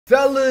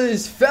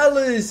Fellas,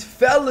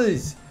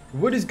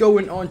 what is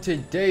going on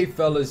today,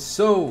 fellas?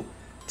 So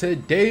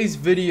today's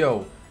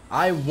video,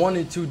 I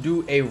wanted to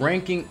do a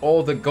ranking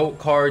all the GOAT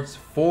cards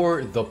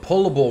for the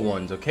pullable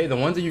ones, okay, the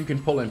ones that you can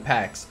pull in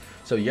packs.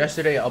 So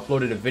yesterday I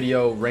uploaded a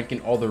video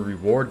ranking all the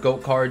reward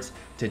GOAT cards.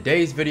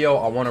 Today's video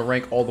I want to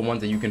rank all the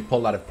ones that you can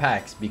pull out of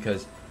packs,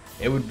 because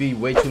it would be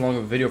way too long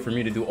of a video for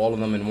me to do all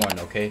of them in one,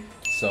 okay?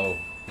 So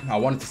I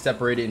wanted to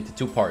separate it into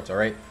two parts, all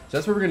right? So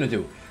that's what we're gonna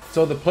do.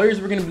 So the players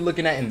we're going to be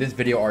looking at in this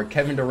video are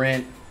Kevin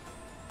Durant,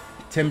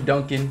 Tim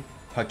Duncan,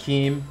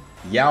 Hakeem,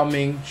 Yao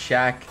Ming,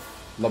 Shaq,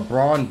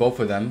 LeBron, both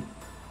of them,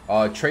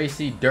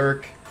 Tracy,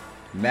 Dirk,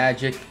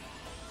 Magic.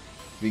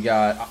 We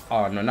got,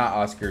 no, not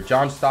Oscar,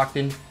 John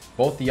Stockton,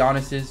 both the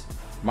Giannis's,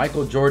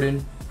 Michael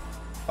Jordan,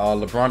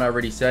 LeBron I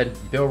already said,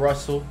 Bill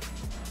Russell,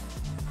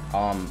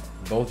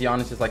 both the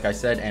Giannis's like I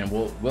said, and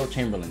Wilt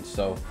Chamberlain.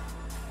 So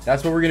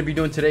that's what we're going to be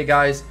doing today,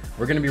 guys.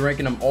 We're going to be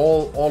ranking them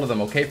all of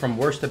them, okay, from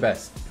worst to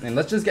best. And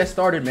let's just get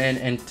started, man.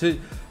 And to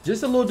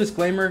just a little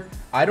disclaimer,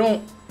 I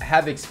don't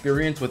have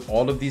experience with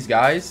all of these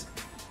guys.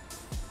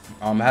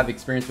 I have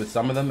experience with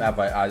some of them.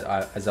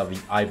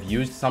 I've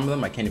used some of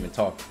them. I can't even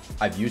talk.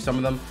 I've used some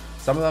of them.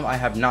 Some of them I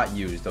have not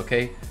used,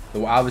 okay?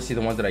 So obviously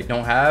the ones that I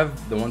don't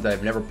have, the ones that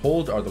I've never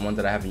pulled, are the ones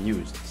that I haven't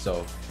used.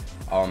 So,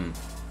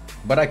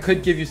 but I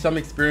could give you some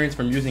experience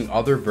from using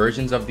other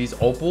versions of these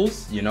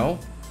opals, you know,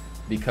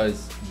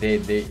 because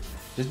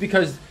just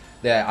because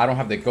that I don't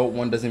have the GOAT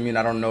one doesn't mean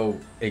I don't know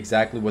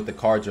exactly what the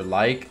cards are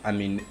like. I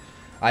mean,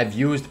 I've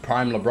used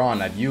Prime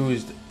LeBron, I've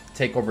used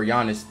Takeover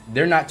Giannis.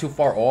 They're not too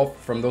far off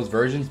from those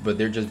versions, but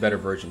they're just better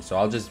versions. So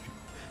I'll just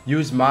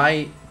use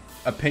my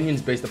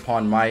opinions based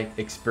upon my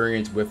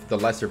experience with the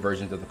lesser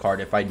versions of the card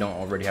if I don't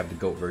already have the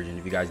GOAT version,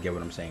 if you guys get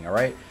what I'm saying. All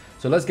right,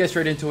 so let's get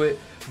straight into it.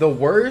 The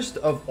worst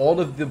of all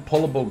of the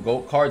pullable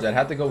GOAT cards, I'd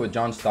have to go with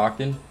John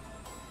Stockton.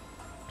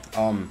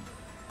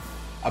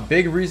 A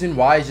big reason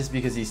why is just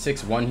because he's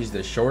 6'1", he's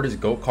the shortest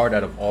GOAT card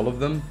out of all of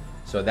them,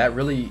 so that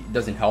really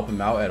doesn't help him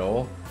out at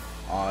all.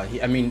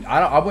 I mean,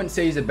 I wouldn't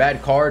say he's a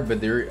bad card,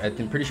 but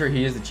I'm pretty sure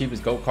he is the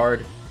cheapest GOAT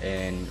card,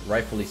 and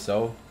rightfully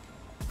so.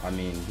 I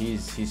mean,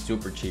 he's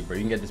super cheap, bro.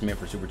 You can get this man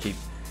for super cheap.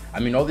 I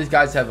mean, all these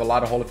guys have a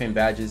lot of Hall of Fame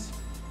badges.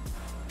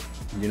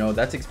 You know,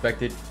 that's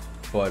expected.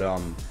 But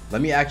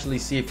let me actually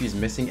see if he's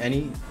missing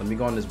any. Let me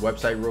go on this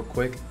website real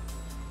quick.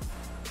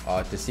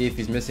 To see if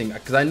he's missing,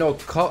 because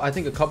I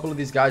think a couple of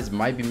these guys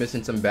might be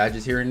missing some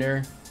badges here and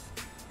there.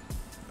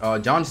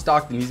 John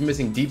Stockton, he's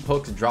missing deep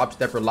hooks, drop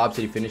stepper, lob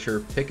city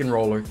finisher, pick and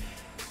roller,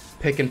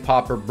 pick and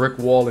popper, brick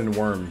wall, and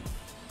worm.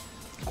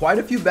 Quite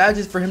a few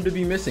badges for him to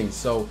be missing.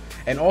 So,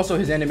 and also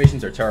his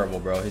animations are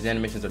terrible, bro. His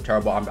animations are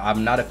terrible.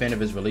 I'm not a fan of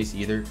his release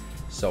either,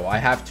 so I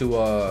have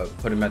to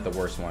put him at the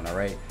worst one. All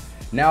right,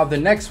 now the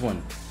next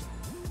one,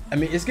 I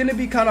mean, it's going to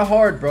be kind of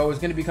hard, bro. It's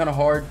going to be kind of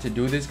hard to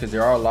do this because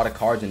there are a lot of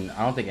cards, and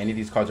I don't think any of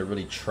these cards are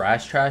really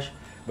trash.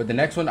 But the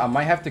next one, I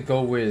might have to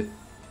go with,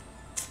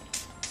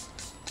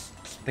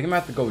 I think I'm going to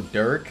have to go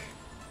Dirk.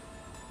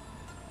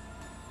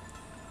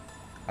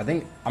 I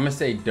think I'm going to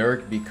say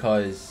Dirk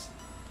because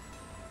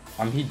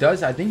I think he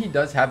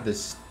does have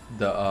this,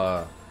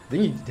 I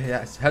think he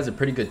has a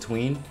pretty good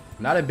tween.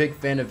 Not a big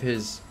fan of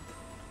his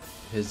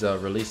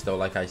release, though,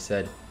 like I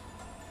said.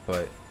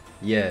 But,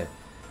 yeah.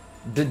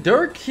 The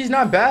Dirk, he's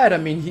not bad. I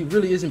mean, he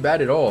really isn't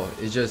bad at all.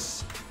 It's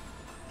just,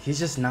 he's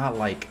just not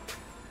like,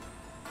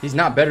 he's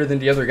not better than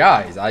the other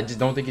guys. I just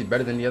don't think he's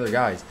better than the other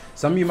guys.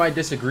 Some of you might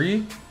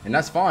disagree, and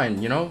that's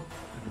fine, you know.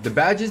 The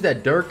badges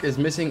that Dirk is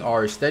missing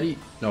are steady.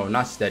 No,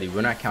 not steady.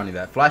 We're not counting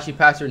that. Flashy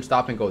passer and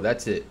stop and go.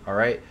 That's it. All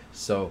right.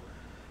 So,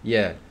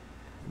 yeah.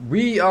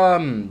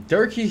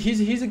 Dirk,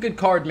 he's a good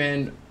card,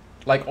 man.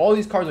 Like, all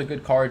these cards are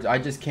good cards. I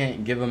just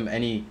can't give him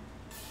any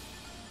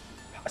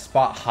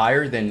spot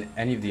higher than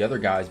any of the other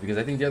guys, because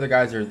I think the other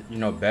guys are, you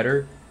know,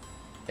 better,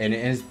 and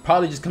it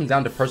probably just comes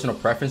down to personal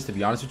preference, to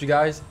be honest with you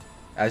guys,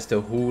 as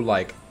to who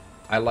like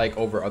I like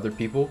over other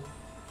people,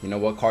 you know,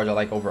 what cards I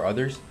like over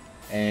others,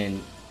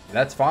 and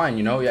that's fine,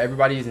 you know.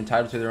 Everybody is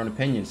entitled to their own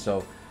opinion,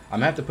 so I'm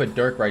gonna have to put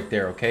Dirk right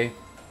there, okay?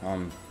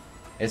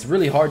 It's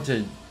really hard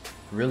to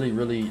really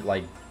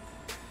like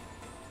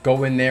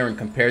go in there and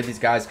compare these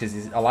guys,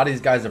 because a lot of these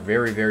guys are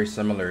very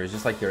similar. It's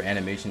just like their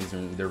animations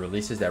and their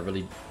releases that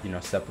really, you know,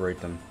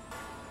 separate them,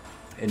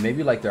 and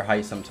maybe like their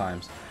height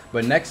sometimes.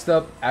 But next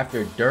up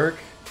after Dirk,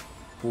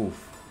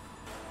 oof,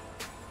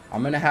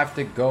 I'm gonna have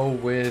to go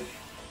with,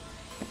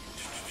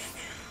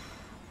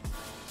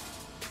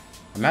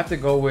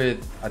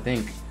 I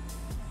think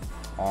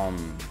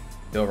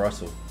Bill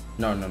Russell.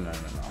 No.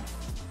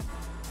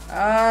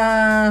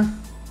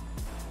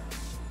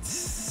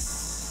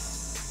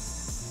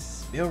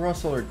 Bill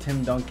Russell or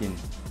Tim Duncan?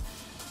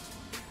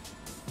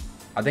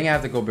 I think I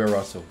have to go Bill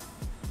Russell.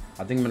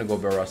 I think I'm gonna go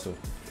Bill Russell.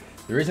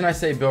 The reason I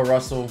say Bill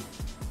Russell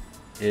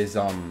is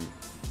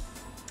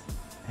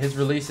his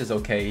release is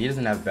okay. He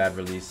doesn't have a bad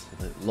release.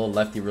 A little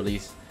lefty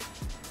release.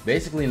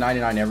 Basically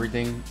 99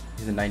 everything.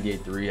 He's a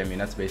 98.3. I mean,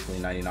 that's basically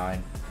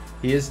 99.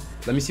 He is,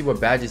 let me see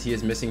what badges he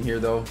is missing here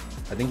though.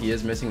 I think he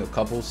is missing a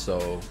couple,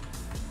 so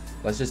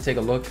let's just take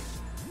a look.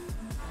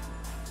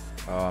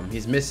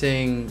 He's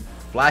missing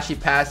Flashy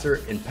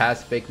Passer and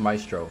Pass Fake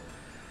Maestro.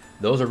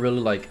 Those are really,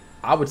 like,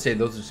 I would say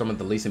those are some of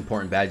the least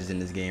important badges in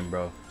this game,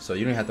 bro. So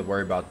you don't have to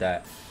worry about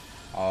that.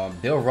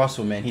 Bill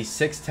Russell, man, he's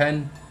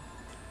 6'10".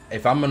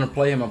 If I'm going to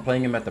play him, I'm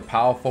playing him at the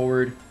power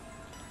forward.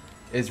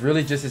 It's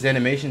really just his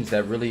animations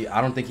that really,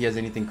 I don't think he has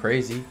anything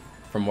crazy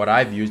from what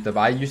I've used. If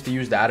I used to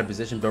use the out of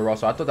position Bill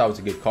Russell, I thought that was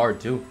a good card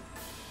too.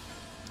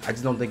 I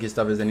just don't think his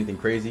stuff is anything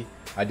crazy.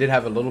 I did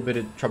have a little bit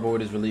of trouble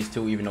with his release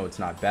too, even though it's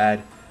not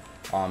bad.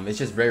 It's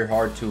just very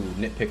hard to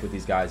nitpick with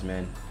these guys,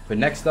 man. But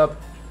next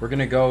up, we're going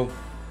to go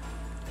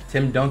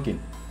Tim Duncan.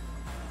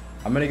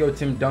 I'm going to go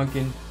Tim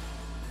Duncan.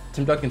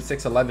 Tim Duncan's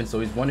 6'11", so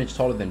he's 1 inch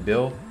taller than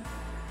Bill.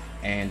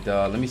 And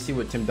let me see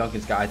what Tim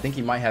Duncan's got. I think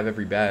he might have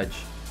every badge.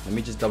 Let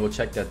me just double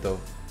check that though.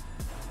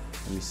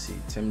 Let me see.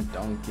 Tim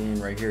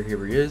Duncan right here.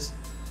 Here he is.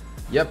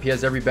 Yep, he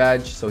has every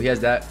badge. So he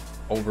has that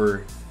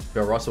over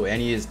Bill Russell,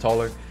 and he is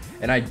taller.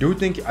 And I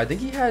think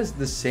he has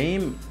the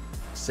same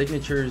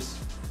signatures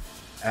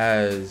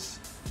as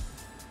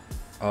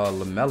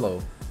LaMelo,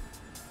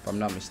 if I'm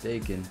not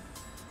mistaken.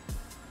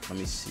 Let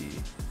me see.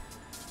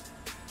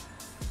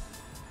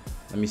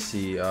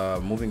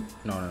 Moving.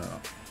 No.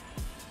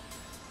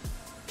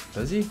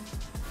 Does he?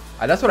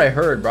 That's what I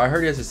heard, bro. I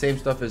heard he has the same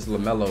stuff as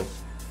LaMelo,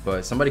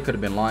 but somebody could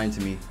have been lying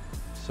to me.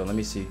 So let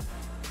me see.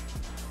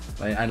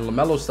 And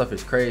LaMelo's stuff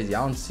is crazy.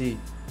 I don't see.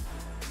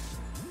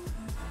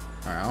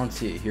 All right, I don't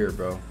see it here,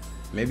 bro.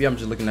 Maybe I'm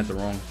just looking at the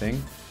wrong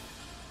thing.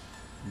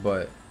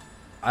 But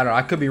I don't know.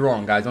 I could be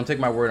wrong, guys. Don't take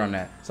my word on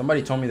that.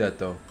 Somebody told me that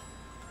though.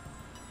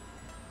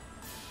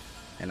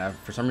 And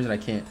for some reason I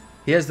can't.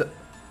 He has the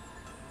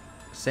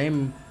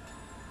same.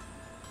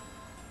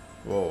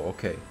 Whoa,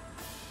 okay.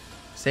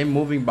 Same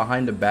moving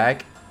behind the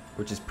back,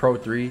 which is Pro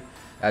 3,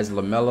 as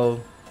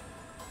LaMelo.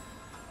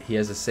 He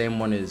has the same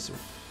one as.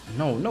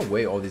 No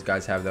way all these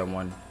guys have that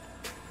one.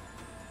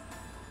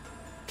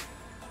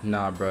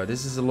 Nah, bro.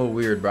 This is a little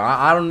weird, bro.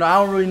 I don't know.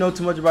 I don't really know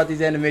too much about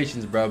these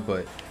animations, bro.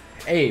 But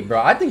hey,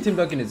 bro, I think Tim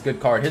Duncan is a good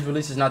card. His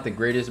release is not the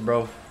greatest,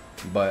 bro.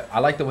 But I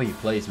like the way he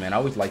plays, man. I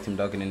always liked Tim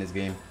Duncan in this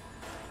game.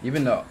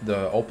 Even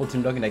the Opal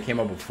Tim Duncan that came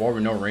out before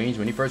with no range,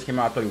 when he first came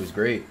out, I thought he was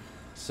great.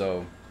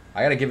 So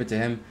I gotta give it to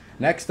him.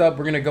 Next up,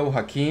 we're gonna go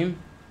Hakeem.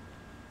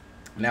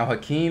 Now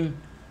Hakeem,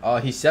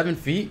 he's 7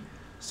 feet,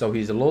 so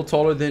he's a little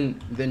taller than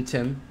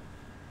Tim,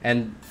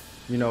 and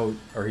you know,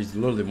 or he's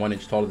literally 1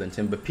 inch taller than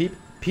Tim. But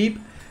peep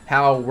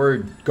how we're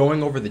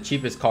going over the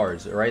cheapest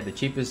cards, all right? The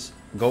cheapest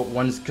GOAT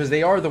ones, because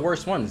they are the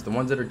worst ones. The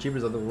ones that are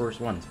cheapest are the worst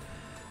ones.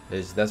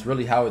 That's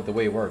really how the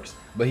way it works.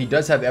 But he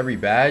does have every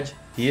badge.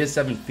 He is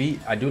 7 feet.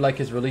 I do like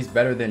his release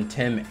better than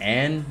Tim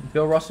and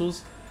Bill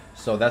Russell's,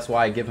 so that's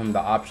why I give him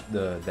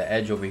the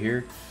edge over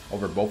here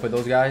over both of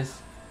those guys.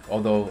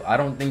 Although I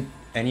don't think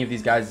any of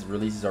these guys'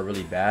 releases are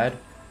really bad,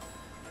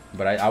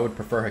 but I would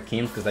prefer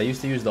Hakeem's, because I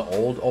used to use the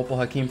old Opal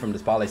Hakeem from the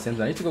Spotlight Sims.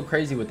 I used to go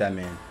crazy with that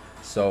man.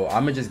 So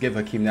I'm gonna just give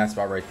Hakeem that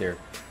spot right there.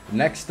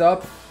 Next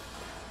up,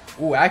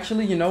 ooh,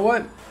 actually, you know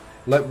what?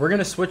 We're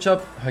gonna switch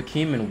up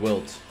Hakeem and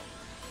Wilt.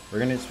 We're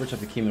gonna switch up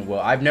Hakeem and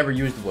Wilt. I've never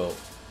used Wilt,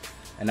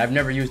 and I've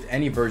never used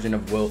any version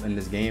of Wilt in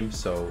this game.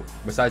 So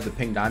besides the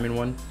pink diamond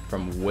one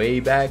from way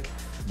back,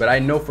 but I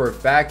know for a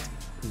fact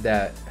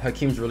that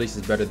Hakeem's release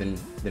is better than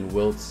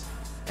Wilt's.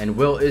 And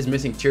Wilt is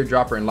missing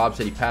Teardropper and Lob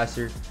City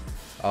Passer.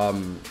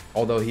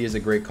 Although he is a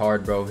great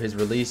card, bro. His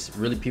release,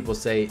 really, people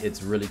say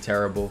it's really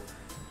terrible,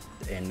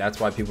 and that's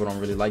why people don't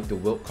really like the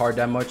Wilt card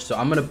that much. So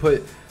I'm gonna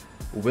put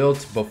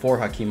Wilt before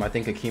Hakeem. I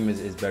think Hakeem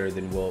is better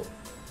than Wilt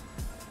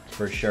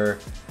for sure.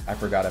 I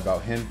forgot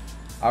about him.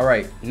 All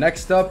right,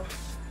 next up,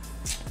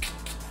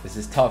 this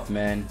is tough,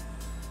 man.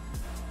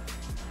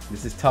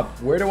 This is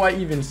tough. Where do I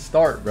even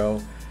start,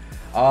 bro?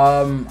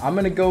 I'm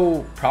gonna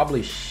go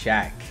probably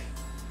Shaq.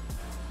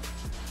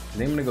 I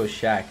think I'm gonna go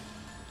Shaq.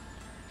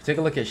 Take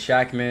a look at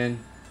Shaq, man.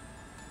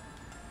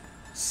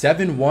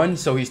 7'1",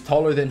 so he's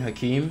taller than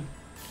Hakeem.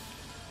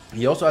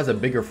 He also has a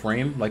bigger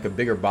frame, like a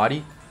bigger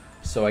body,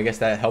 so I guess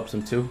that helps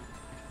him too.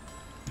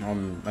 I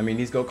mean,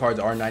 these GOAT cards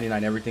are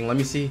 99 everything. Let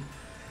me see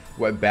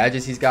what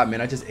badges he's got,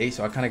 man. I just ate,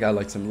 so I kind of got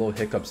like some little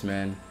hiccups,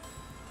 man.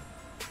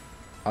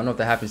 I don't know if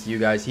that happens to you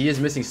guys. He is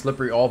missing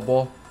Slippery Off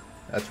Ball.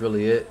 That's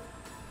really it.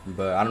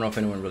 But I don't know if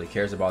anyone really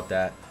cares about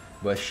that.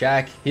 But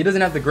Shaq, he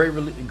doesn't have the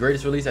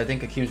greatest release. I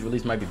think Hakeem's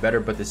release might be better,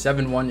 but the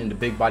 7'1" in the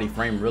big body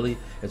frame really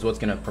is what's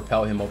going to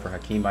propel him over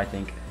Hakeem, I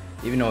think.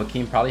 Even though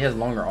Hakeem probably has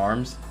longer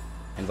arms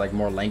and like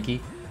more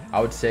lanky,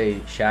 I would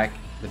say Shaq,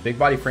 the big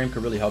body frame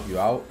could really help you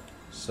out.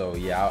 So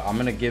yeah, I'm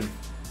gonna give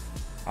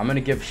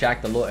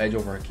Shaq the little edge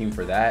over Hakeem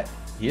for that.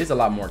 He is a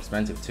lot more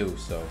expensive too,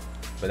 so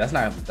but that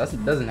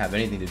doesn't have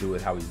anything to do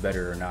with how he's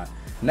better or not.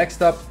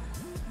 Next up,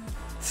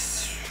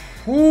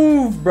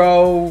 ooh,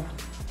 bro.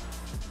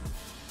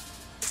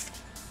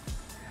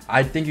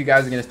 I think you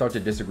guys are gonna start to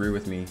disagree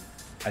with me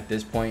at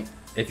this point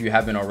if you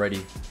haven't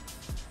already.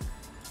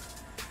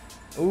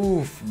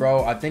 Oof,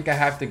 bro. I think I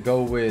have to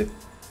go with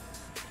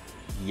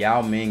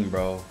Yao Ming,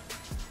 bro.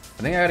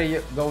 I think I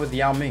gotta go with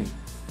Yao Ming.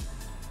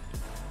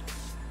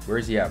 Where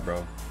is he at,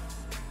 bro?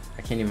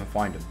 I can't even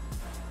find him.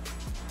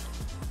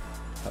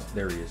 Oh,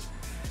 there he is.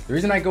 The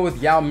reason I go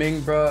with Yao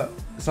Ming, bro.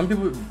 Some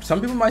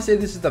people might say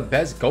this is the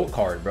best GOAT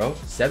card, bro.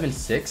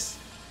 7-6.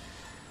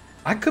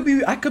 I could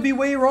be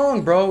way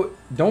wrong, bro.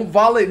 Don't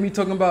violate me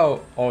talking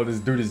about, oh, this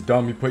dude is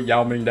dumb. He put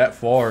Yao Ming that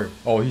far.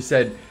 Oh, he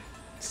said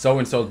so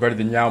and so is better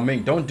than Yao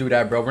Ming. Don't do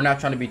that, bro. We're not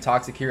trying to be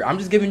toxic here. I'm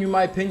just giving you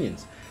my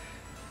opinions.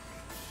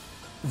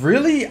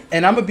 Really,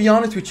 and I'm gonna be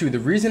honest with you. The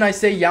reason I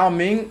say Yao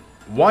Ming,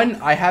 one,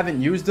 I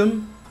haven't used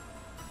him,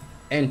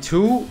 and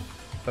two,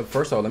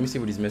 first of all, let me see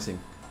what he's missing.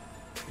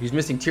 He's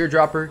missing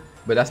Teardropper,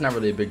 but that's not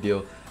really a big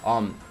deal.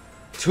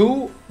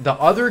 Two, the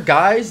other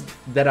guys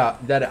that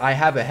I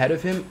have ahead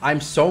of him,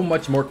 I'm so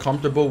much more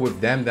comfortable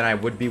with them than I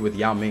would be with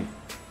Yao Ming.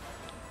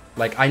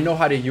 Like, I know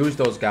how to use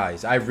those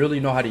guys. I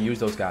really know how to use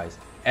those guys.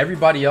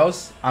 Everybody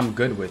else, I'm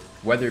good with.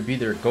 Whether it be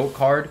their GOAT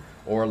card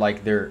or,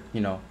 like, their,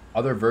 you know,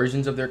 other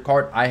versions of their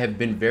card, I have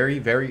been very,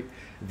 very,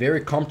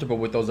 very comfortable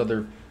with those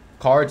other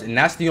cards. And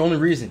that's the only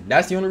reason.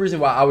 That's the only reason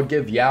why I would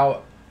give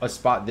Yao a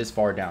spot this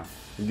far down.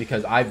 Is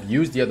because I've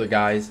used the other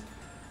guys,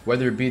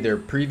 whether it be their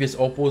previous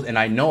opals, and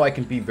I know I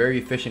can be very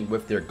efficient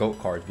with their GOAT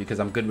cards because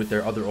I'm good with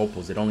their other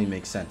opals. It only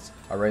makes sense.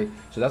 All right,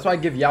 so that's why I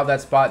give Yao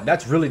that spot.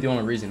 That's really the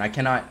only reason. I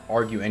cannot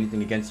argue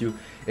anything against you.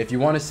 If you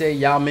want to say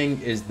Yao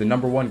Ming is the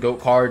 #1 GOAT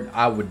card,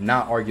 I would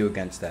not argue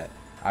against that.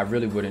 I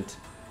really wouldn't.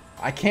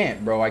 I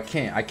can't, bro. I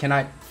can't. I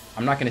cannot.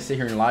 I'm not gonna sit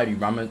here and lie to you,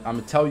 bro. I'm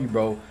gonna tell you,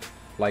 bro.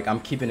 Like, I'm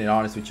keeping it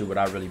honest with you, what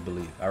I really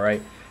believe. All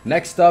right.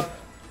 Next up,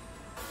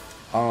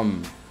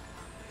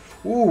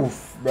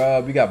 oof,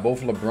 bro, we got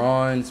both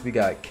LeBrons. We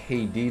got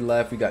KD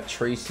left. We got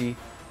Tracy.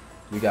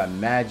 We got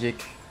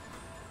Magic.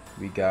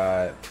 We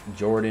got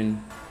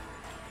Jordan.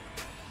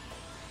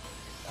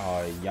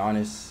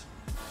 Giannis.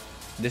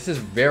 This is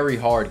very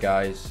hard,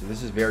 guys.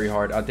 This is very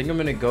hard. I think I'm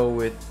gonna go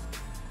with.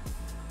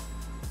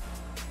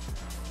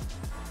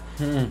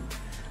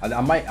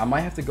 I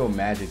might have to go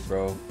Magic,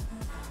 bro.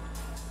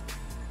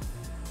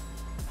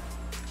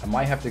 I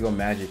might have to go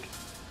Magic.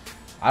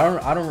 I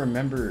don't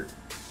remember.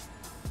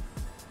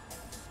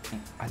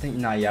 I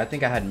think I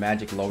think I had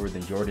Magic lower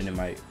than Jordan in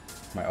my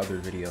other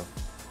video.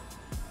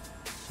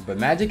 But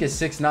Magic is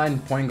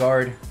 6'9" point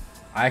guard.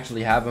 I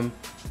actually have him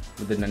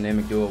with the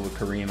dynamic duo with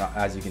Kareem,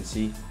 as you can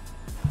see.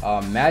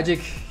 Magic,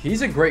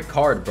 he's a great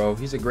card, bro.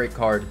 He's a great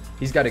card.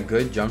 He's got a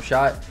good jump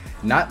shot.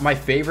 Not my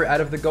favorite out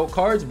of the GOAT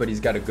cards, but he's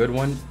got a good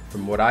one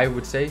from what I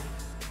would say.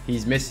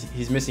 He's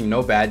missing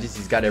no badges.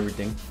 He's got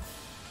everything.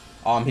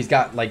 He's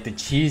got like the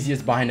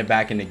cheesiest behind the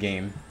back in the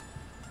game.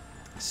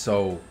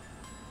 So,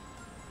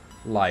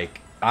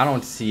 like, I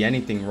don't see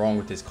anything wrong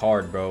with this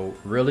card, bro.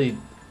 Really,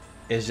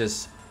 it's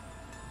just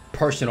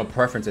personal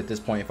preference at this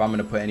point. If I'm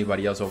gonna put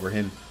anybody else over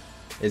him,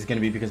 it's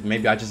gonna be because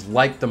maybe I just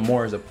like them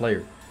more as a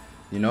player.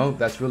 You know,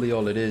 that's really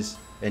all it is,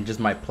 and just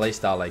my play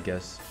style, I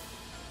guess.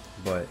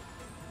 But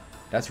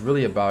that's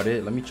really about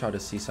it. Let me try to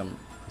see some.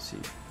 Let's see.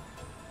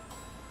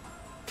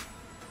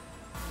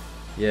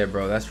 Yeah,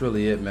 bro, that's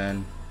really it,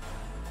 man.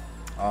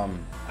 I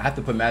have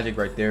to put Magic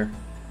right there.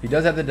 He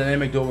does have the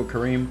dynamic duel with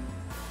Kareem,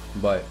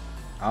 but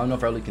I don't know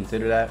if I really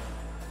consider that.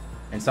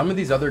 And some of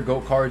these other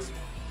GOAT cards,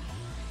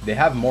 they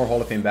have more Hall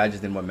of Fame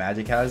badges than what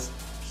Magic has,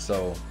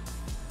 so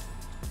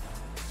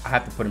I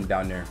have to put him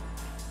down there.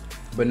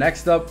 But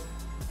next up,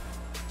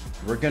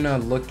 we're gonna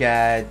look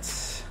at.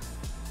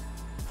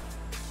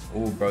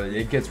 Oh, bro,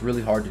 it gets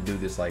really hard to do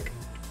this, like,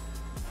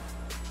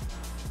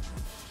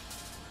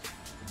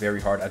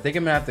 very hard. I think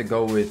I'm gonna have to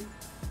go with.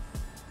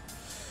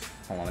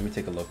 Hold on, let me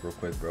take a look real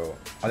quick, bro.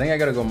 I think I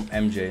gotta go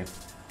MJ.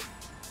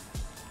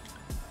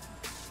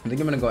 I think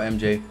I'm gonna go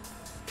MJ.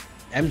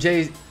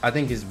 MJ, I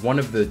think, is one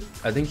of the.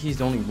 I think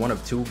he's only one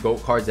of 2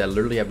 GOAT cards that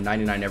literally have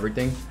 99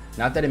 everything.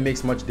 Not that it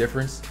makes much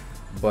difference,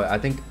 but I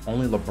think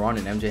only LeBron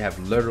and MJ have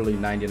literally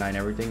 99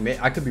 everything.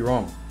 I could be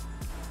wrong.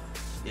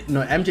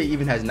 No, MJ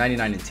even has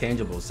 99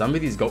 intangibles. Some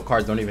of these GOAT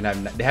cards don't even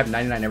have. They have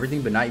 99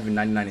 everything, but not even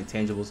 99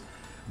 intangibles.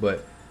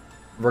 But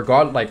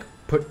regardless, like,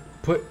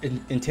 put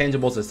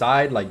intangibles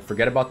aside, like,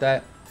 forget about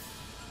that.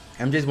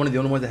 MJ is one of the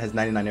only ones that has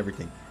 99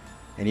 everything,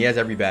 and he has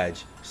every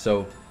badge.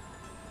 So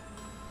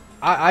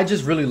I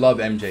just really love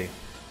MJ.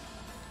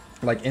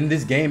 Like, in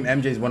this game,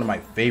 MJ is one of my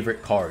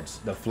favorite cards.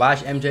 The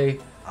Flash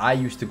MJ, I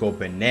used to go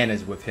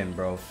bananas with him,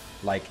 bro.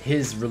 Like,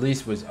 his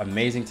release was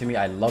amazing to me.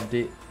 I loved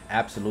it,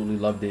 absolutely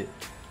loved it.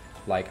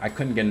 Like, I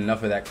couldn't get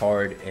enough of that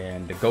card.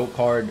 And the GOAT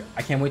card,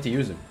 I can't wait to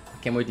use him. I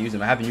can't wait to use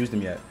him. I haven't used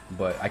him yet,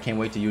 but I can't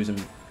wait to use him.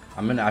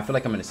 I feel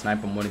like I'm gonna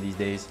snipe him one of these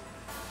days,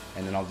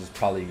 and then I'll just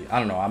probably, I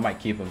don't know, I might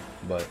keep him,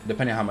 but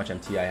depending on how much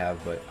MT I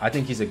have. But I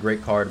think he's a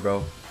great card,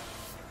 bro.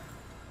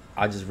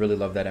 I just really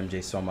love that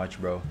MJ so much,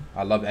 bro.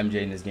 I love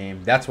MJ in this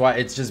game. That's why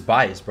it's just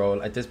biased,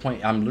 bro. At this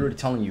point, I'm literally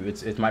telling you,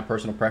 it's my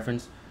personal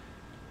preference.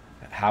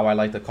 How I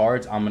like the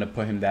cards, I'm gonna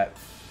put him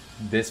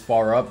this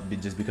far up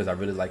just because I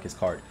really like his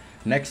card.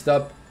 Next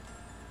up,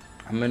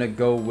 I'm gonna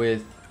go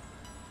with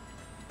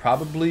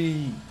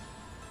probably.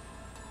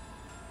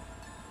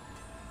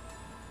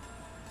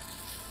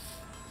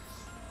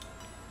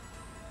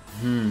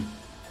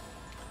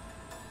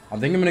 I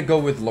think I'm gonna go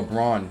with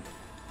LeBron,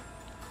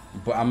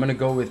 but I'm gonna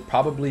go with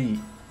probably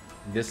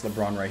this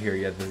LeBron right here.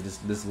 Yeah,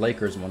 this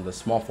Lakers one, the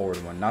small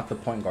forward one, not the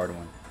point guard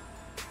one.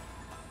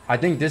 I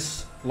think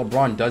this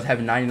LeBron does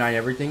have 99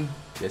 everything.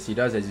 Yes, he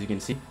does, as you can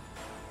see.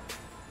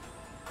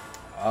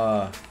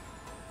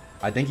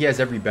 I think he has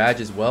every badge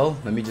as well.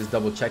 Let me just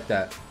double check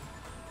that.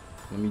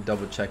 Let me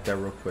double check that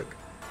real quick.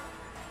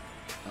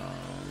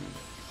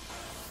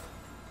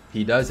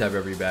 He does have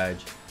every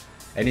badge.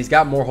 And he's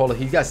got more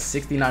he's got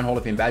 69 Hall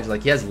of Fame badges.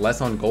 Like, he has less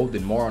on gold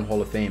and more on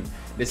Hall of Fame.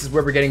 This is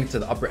where we're getting to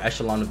the upper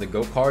echelon of the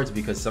GOAT cards,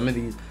 because some of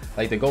these,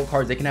 like the GOAT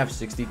cards, they can have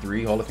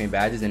 63 Hall of Fame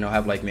badges and they'll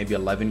have like maybe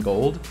 11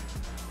 gold.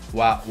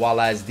 While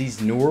as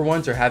these newer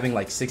ones are having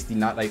like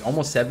 69, like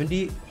almost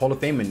 70 Hall of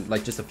Fame and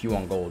like just a few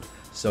on gold.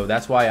 So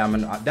that's why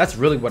that's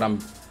really what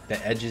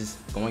the edge is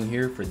going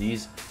here for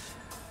these,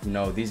 you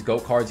know, these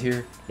GOAT cards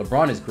here.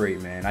 LeBron is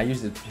great, man. I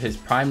used his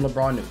prime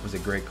LeBron. It was a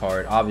great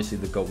card. Obviously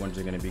the GOAT ones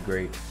are going to be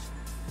great.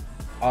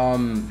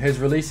 His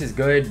release is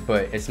good,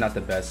 but it's not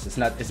the best. It's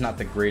not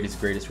the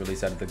greatest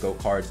release out of the GOAT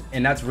cards.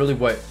 And that's really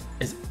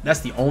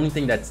that's the only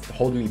thing that's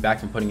holding me back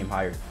from putting him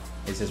higher,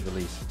 is his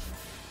release.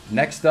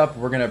 Next up,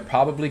 we're going to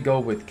probably go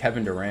with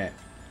Kevin Durant.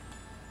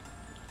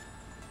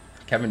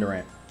 Kevin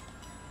Durant.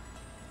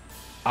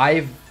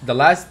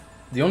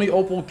 The only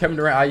Opal Kevin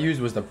Durant I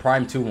used was the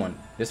Prime 2 one.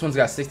 This one's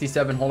got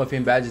 67 Hall of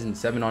Fame badges and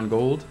 7 on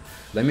gold.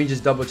 Let me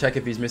just double check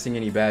if he's missing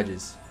any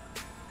badges.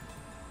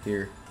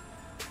 Here.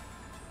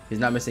 He's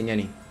not missing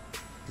any.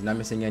 He's not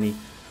missing any.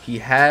 He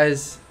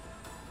has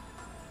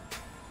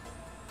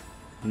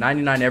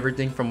 99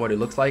 everything from what it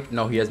looks like.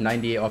 No, he has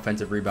 98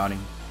 offensive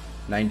rebounding.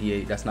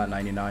 98, that's not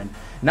 99.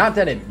 Not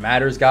that it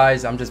matters,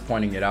 guys. I'm just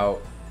pointing it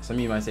out. Some of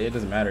you might say it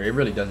doesn't matter. It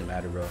really doesn't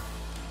matter, bro.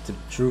 To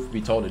truth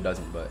be told, it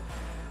doesn't. But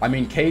I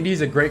mean,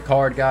 KD's a great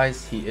card,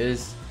 guys. He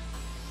is.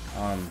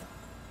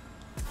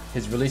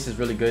 His release is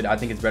really good. I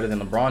think it's better than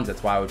LeBron's.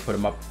 That's why I would put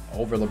him up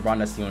over LeBron.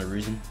 That's the only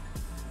reason.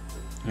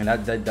 And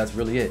that's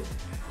really it.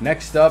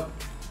 Next up,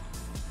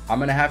 I'm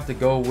gonna have to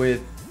go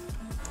with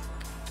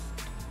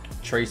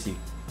Tracy.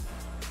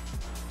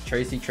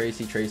 Tracy.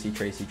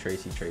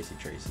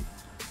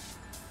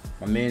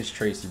 My man's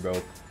Tracy,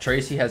 bro.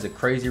 Tracy has a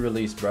crazy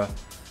release, bro.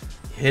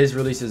 His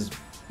release is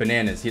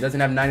bananas. He doesn't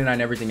have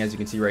 99 everything, as you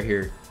can see right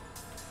here,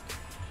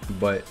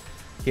 but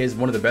he has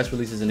one of the best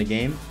releases in the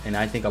game, and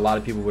I think a lot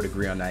of people would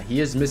agree on that. He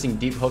is missing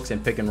deep hooks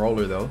and pick and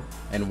roller though,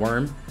 and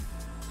worm,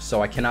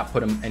 so I cannot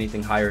put him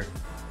anything higher,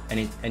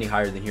 any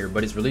higher than here.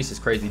 But his release is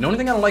crazy. The only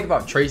thing I don't like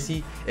about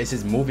Tracy is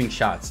his moving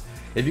shots.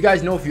 If you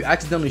guys know, if you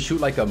accidentally shoot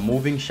like a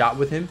moving shot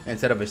with him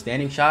instead of a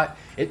standing shot,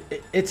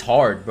 it's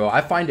hard, bro.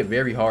 I find it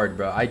very hard,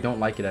 bro. I don't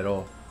like it at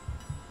all.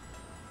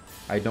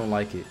 I don't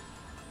like it.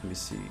 Let me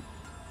see.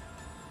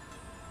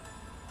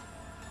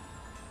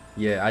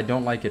 Yeah, I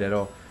don't like it at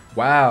all.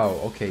 Wow.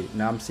 Okay,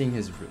 now I'm seeing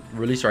his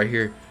release right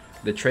here.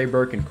 The Trey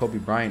Burke and Kobe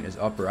Bryant is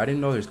upper. I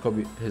didn't know his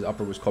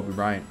upper was Kobe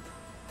Bryant.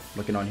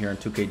 Looking on here on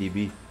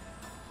 2KDB.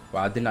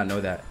 Wow, I did not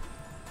know that.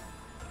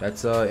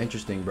 That's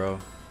interesting, bro.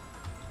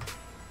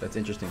 That's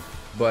interesting.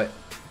 But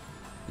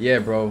yeah,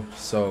 bro.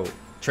 So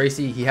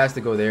Tracy, he has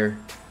to go there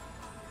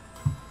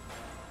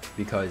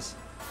because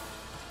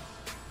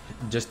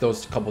just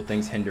those couple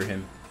things hinder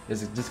him.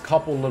 There's just a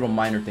couple little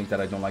minor things that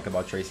I don't like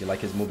about Tracy, like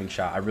his moving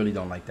shot. I really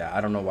don't like that.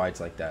 I don't know why it's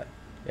like that.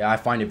 Yeah, I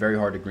find it very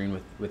hard to agree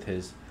with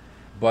his.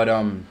 But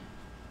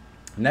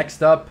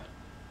next up,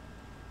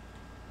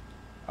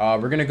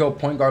 we're gonna go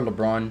point guard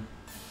LeBron.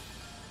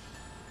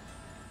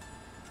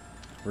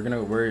 We're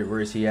gonna where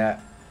is he at?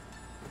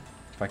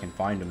 If I can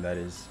find him, that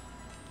is.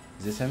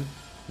 Is this him?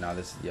 No,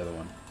 this is the other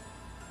one.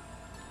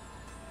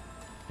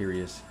 Here he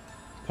is.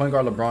 Point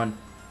guard LeBron.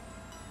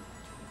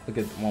 Look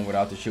at the one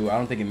without the shoe. I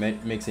don't think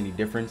it makes any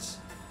difference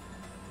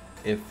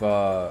if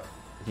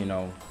you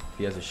know, if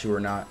he has a shoe or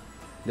not.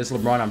 This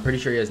LeBron, I'm pretty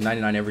sure he has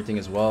 99 everything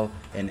as well,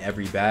 and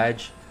every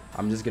badge.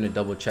 I'm just gonna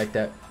double check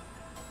that.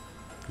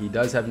 He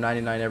does have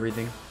 99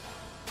 everything.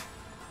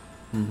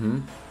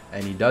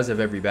 And he does have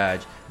every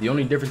badge. The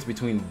only difference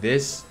between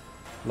this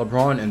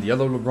LeBron and the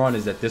other LeBron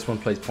is that this one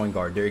plays point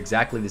guard. They're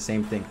exactly the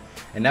same thing,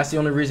 and that's the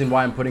only reason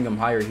why I'm putting him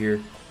higher here,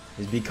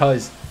 is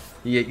because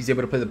he's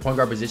able to play the point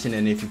guard position.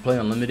 And if you play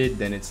unlimited,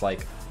 then it's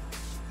like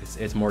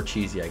it's more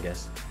cheesy, I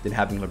guess, than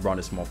having LeBron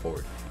as small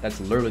forward. That's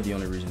literally the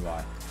only reason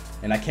why.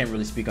 And I can't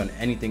really speak on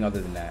anything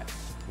other than that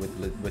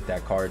with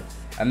that card.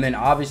 And then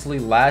obviously,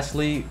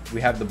 lastly,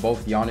 we have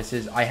both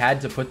Giannis's. I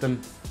had to put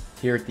them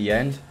here at the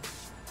end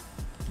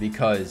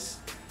because,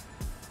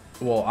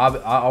 well,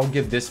 I'll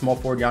give this small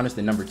forward Giannis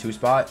the number 2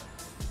 spot.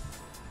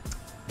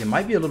 It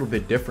might be a little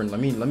bit different. Let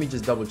me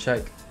just double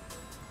check.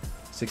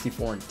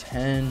 64 and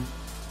 10.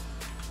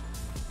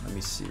 Let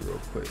me see real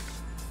quick.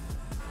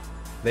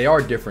 They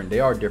are different. They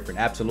are different.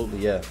 Absolutely,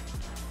 yeah.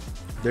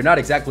 They're not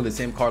exactly the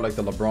same card like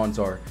the LeBrons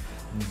are.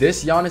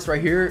 This Giannis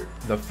right here,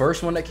 the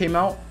first one that came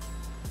out,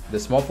 the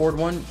small forward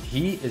one,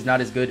 he is not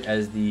as good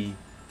as the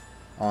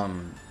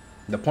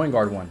point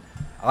guard one.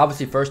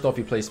 Obviously, first off,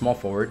 he plays small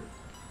forward.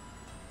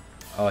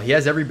 He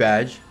has every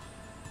badge.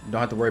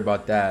 Don't have to worry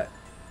about that.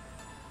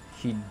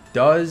 He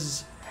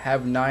does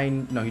have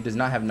he does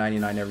not have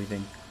 99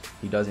 everything.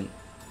 He doesn't.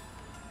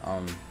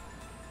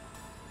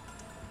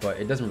 but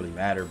it doesn't really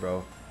matter,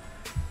 bro.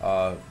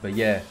 But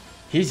yeah,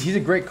 he's a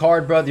great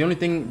card, bro. The only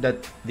thing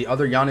that the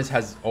other Giannis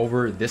has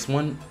over this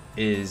one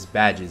is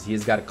badges. He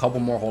has got a couple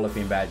more Hall of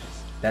Fame badges.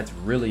 That's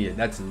really it.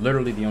 That's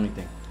literally the only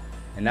thing.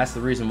 And that's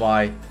the reason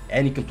why,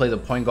 and he can play the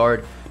point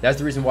guard. That's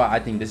the reason why I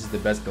think this is the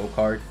best GOAT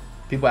card.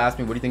 People ask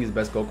me, what do you think is the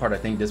best GOAT card? I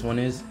think this one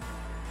is.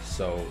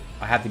 So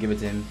I have to give it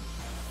to him.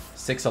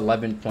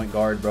 6'11" point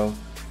guard, bro.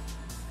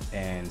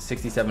 And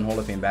 67 Hall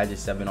of Fame badges,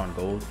 7 on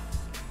gold.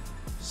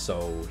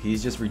 So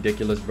he's just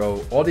ridiculous,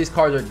 bro. All these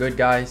cards are good,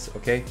 guys,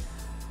 okay?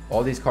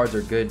 All these cards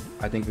are good.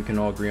 I think we can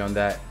all agree on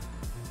that.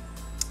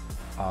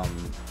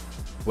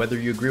 Whether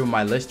you agree with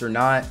my list or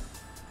not,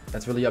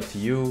 that's really up to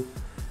you.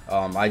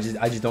 I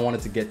just don't want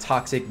it to get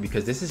toxic,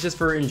 because this is just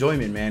for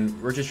enjoyment,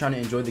 man. We're just trying to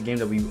enjoy the game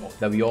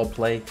that we all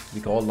play. We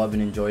can all love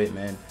and enjoy it,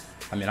 man.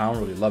 I mean, I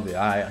don't really love it.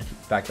 In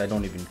fact, I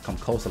don't even come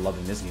close to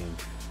loving this game.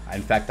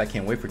 In fact, I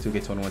can't wait for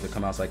 2K21 to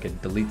come out so I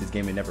could delete this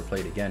game and never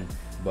play it again.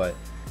 But,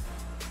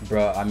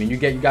 bro, I mean, you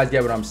guys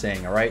get what I'm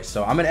saying, all right?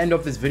 So I'm gonna end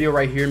off this video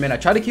right here, man. I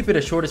tried to keep it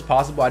as short as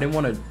possible. I didn't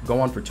want to go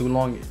on for too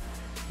long. It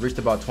reached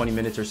about 20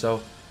 minutes or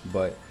so,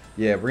 but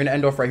yeah, we're gonna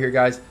end off right here,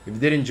 guys. If you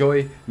did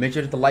enjoy, make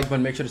sure to hit the like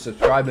button, make sure to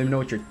subscribe. Let me know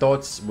what your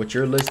thoughts, what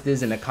your list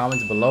is in the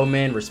comments below,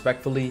 man.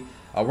 Respectfully,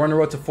 we're on the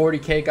road to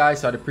 40K,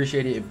 guys, so I'd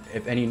appreciate it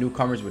if any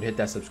newcomers would hit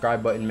that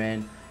subscribe button,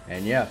 man.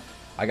 And yeah,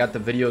 I got the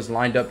videos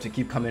lined up to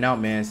keep coming out,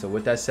 man. So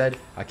with that said,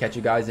 I'll catch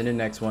you guys in the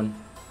next one.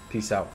 Peace out.